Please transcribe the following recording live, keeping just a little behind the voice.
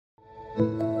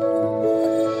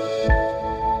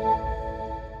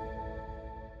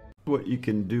What you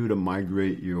can do to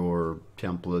migrate your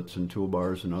templates and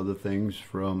toolbars and other things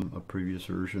from a previous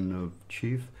version of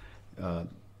Chief.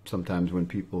 Sometimes when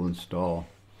people install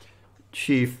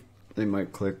Chief, they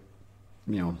might click,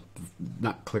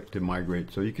 not click to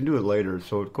migrate. So you can do it later.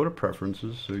 So go to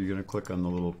Preferences. So you're going to click on the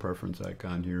little preference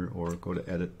icon here, or go to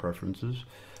Edit Preferences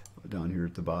down here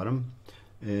at the bottom.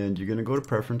 And you're going to go to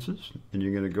Preferences, and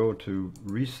you're going to go to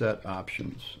Reset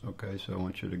Options. Okay, so I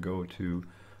want you to go to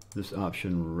this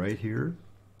option right here,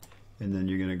 and then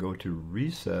you're going to go to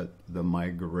Reset the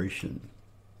Migration.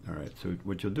 All right, so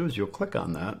what you'll do is you'll click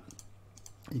on that.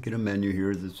 You get a menu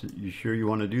here. You sure you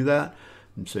want to do that?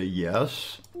 And say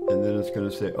yes, and then it's going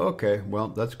to say, okay, well,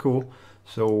 that's cool.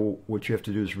 So what you have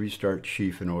to do is restart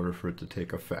Chief in order for it to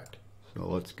take effect. So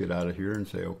let's get out of here and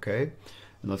say okay,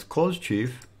 and let's close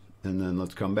Chief, and then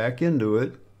let's come back into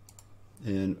it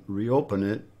and reopen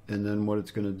it, and then what it's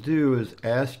going to do is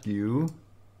ask you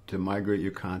to migrate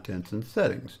your contents and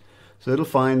settings. So it'll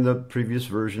find the previous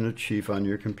version of Chief on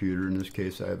your computer. In this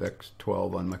case, I have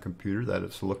X12 on my computer that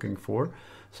it's looking for.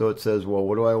 So it says, well,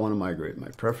 what do I want to migrate? My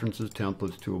preferences,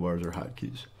 templates, toolbars, or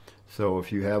hotkeys. So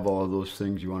if you have all of those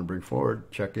things you want to bring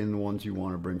forward, check in the ones you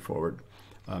want to bring forward.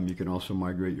 You can also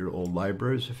migrate your old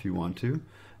libraries if you want to.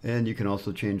 And you can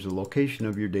also change the location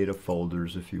of your data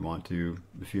folders if you want to.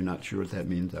 If you're not sure what that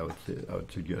means, I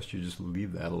would suggest you just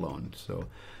leave that alone. So,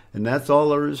 and that's all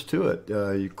there is to it.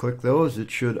 You click those,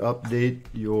 it should update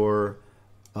your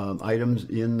items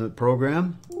in the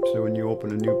program. So when you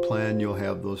open a new plan, you'll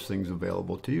have those things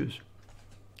available to use.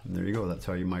 And there you go. That's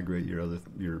how you migrate your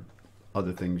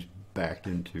other things back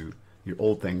into your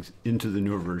old things into the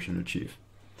newer version of Chief.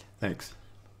 Thanks.